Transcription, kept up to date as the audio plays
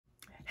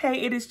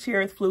Hey, it is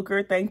Cherith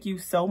Fluker. Thank you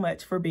so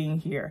much for being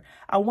here.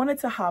 I wanted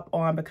to hop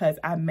on because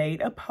I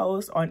made a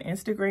post on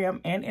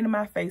Instagram and in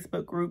my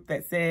Facebook group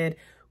that said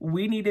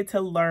we needed to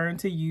learn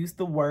to use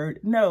the word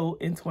no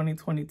in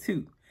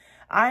 2022.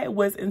 I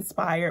was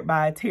inspired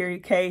by Terry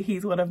K.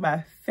 He's one of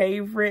my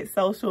favorite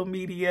social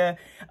media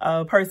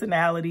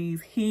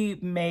personalities. He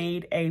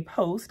made a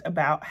post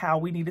about how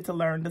we needed to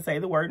learn to say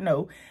the word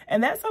no.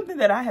 And that's something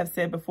that I have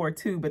said before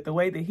too, but the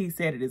way that he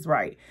said it is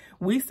right.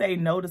 We say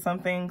no to some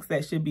things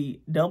that should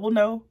be double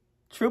no,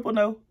 triple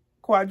no,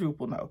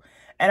 quadruple no.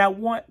 And I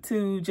want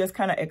to just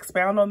kind of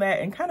expound on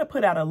that and kind of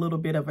put out a little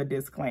bit of a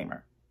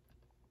disclaimer.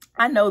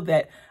 I know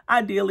that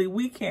ideally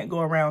we can't go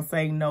around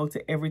saying no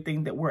to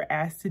everything that we're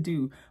asked to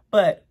do,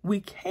 but we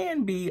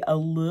can be a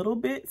little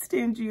bit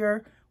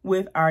stingier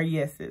with our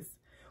yeses.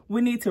 We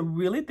need to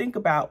really think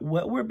about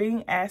what we're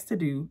being asked to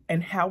do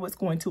and how it's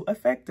going to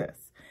affect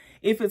us.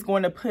 If it's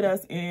going to put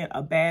us in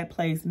a bad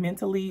place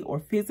mentally or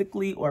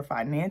physically or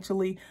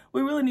financially,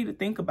 we really need to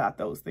think about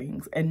those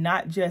things and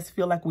not just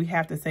feel like we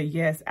have to say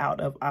yes out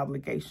of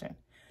obligation.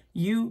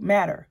 You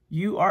matter.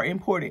 You are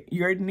important.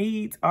 Your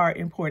needs are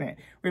important.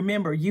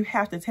 Remember, you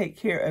have to take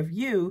care of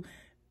you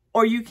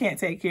or you can't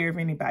take care of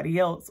anybody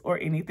else or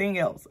anything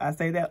else. I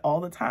say that all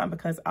the time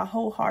because I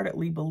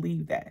wholeheartedly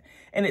believe that.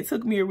 And it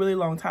took me a really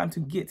long time to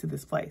get to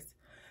this place.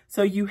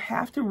 So you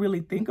have to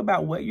really think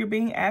about what you're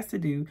being asked to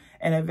do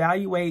and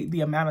evaluate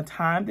the amount of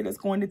time that it's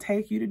going to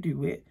take you to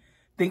do it.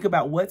 Think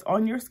about what's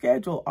on your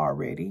schedule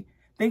already.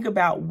 Think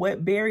about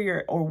what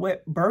barrier or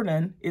what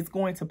burden it's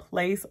going to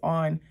place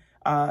on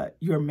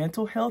your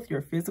mental health,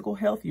 your physical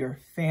health, your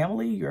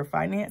family, your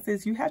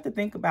finances. You have to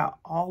think about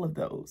all of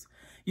those.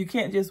 You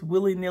can't just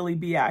willy-nilly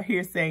be out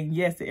here saying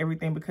yes to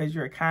everything because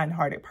you're a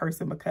kind-hearted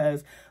person,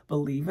 because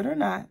believe it or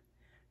not,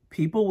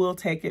 people will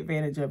take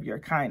advantage of your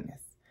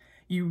kindness.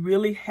 You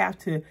really have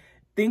to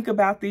think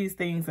about these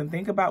things and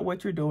think about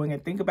what you're doing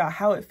and think about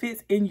how it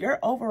fits in your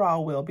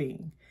overall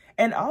well-being.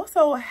 And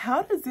also,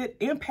 how does it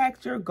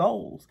impact your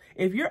goals?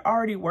 If you're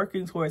already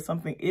working towards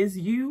something, is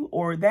you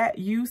or that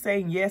you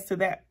saying yes to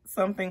that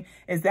something,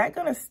 is that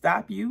going to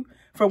stop you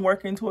from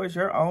working towards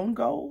your own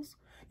goals?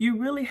 You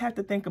really have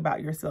to think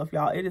about yourself,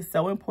 y'all. It is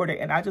so important.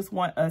 And I just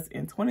want us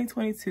in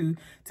 2022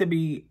 to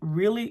be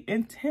really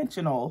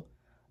intentional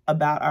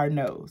about our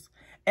no's.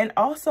 And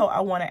also,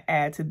 I want to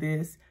add to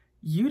this,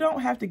 you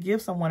don't have to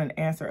give someone an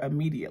answer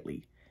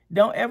immediately.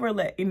 Don't ever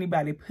let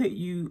anybody put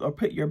you or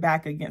put your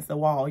back against the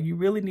wall. You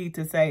really need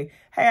to say,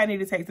 hey, I need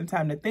to take some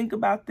time to think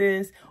about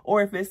this.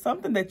 Or if it's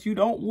something that you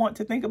don't want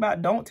to think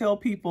about, don't tell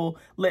people,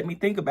 let me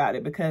think about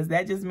it, because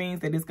that just means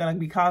that it's going to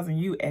be causing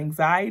you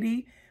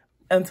anxiety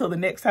until the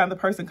next time the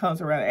person comes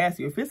around and asks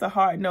you. If it's a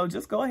hard no,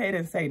 just go ahead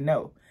and say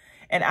no.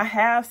 And I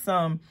have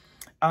some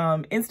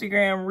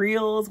Instagram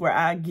reels where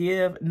I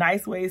give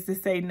nice ways to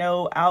say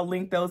no. I'll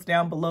link those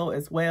down below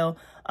as well.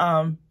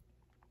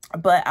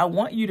 But I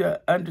want you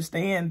to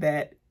understand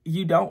that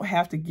you don't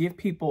have to give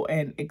people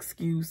an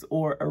excuse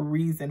or a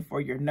reason for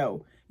your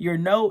no. Your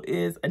no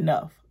is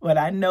enough. But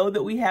I know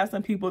that we have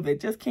some people that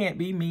just can't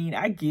be mean.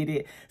 I get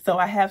it. So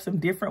I have some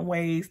different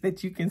ways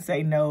that you can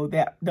say no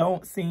that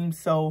don't seem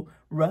so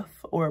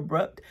rough or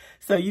abrupt.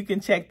 So you can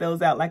check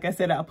those out. Like I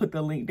said, I'll put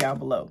the link down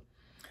below.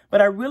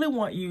 But I really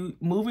want you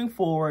moving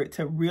forward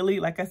to really,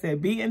 like I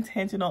said, be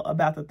intentional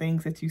about the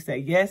things that you say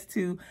yes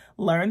to.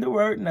 Learn the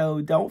word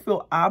no. Don't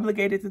feel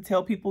obligated to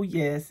tell people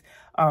yes.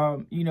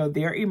 You know,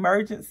 their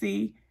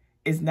emergency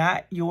is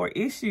not your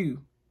issue.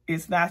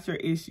 It's not your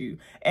issue.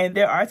 And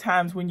there are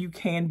times when you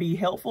can be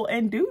helpful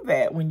and do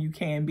that when you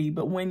can be.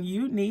 But when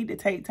you need to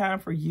take time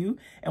for you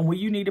and when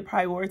you need to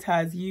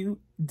prioritize you,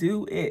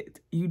 do it.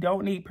 You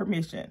don't need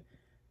permission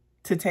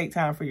to take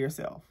time for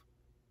yourself.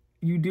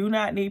 You do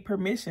not need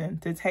permission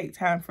to take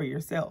time for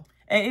yourself.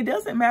 And it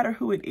doesn't matter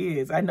who it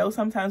is. I know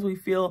sometimes we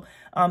feel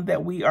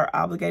that we are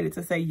obligated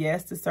to say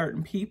yes to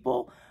certain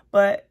people,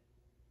 but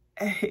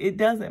it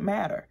doesn't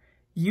matter.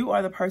 You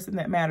are the person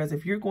that matters.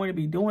 If you're going to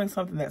be doing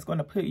something that's going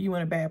to put you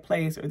in a bad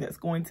place or that's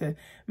going to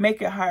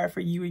make it hard for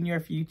you in your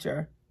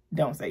future,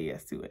 don't say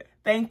yes to it.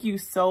 Thank you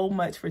so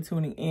much for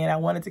tuning in. I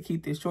wanted to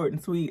keep this short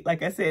and sweet.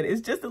 Like I said,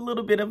 it's just a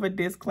little bit of a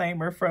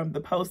disclaimer from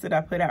the post that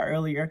I put out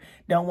earlier.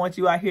 Don't want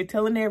you out here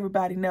telling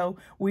everybody no.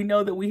 We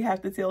know that we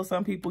have to tell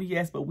some people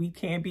yes, but we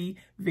can be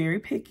very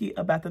picky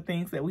about the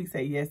things that we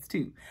say yes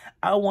to.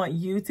 I want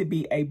you to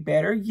be a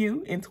better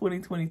you in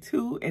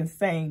 2022, and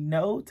saying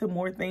no to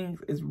more things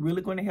is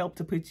really going to help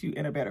to put you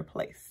in a better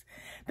place.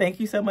 Thank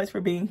you so much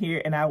for being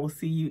here, and I will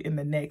see you in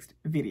the next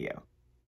video.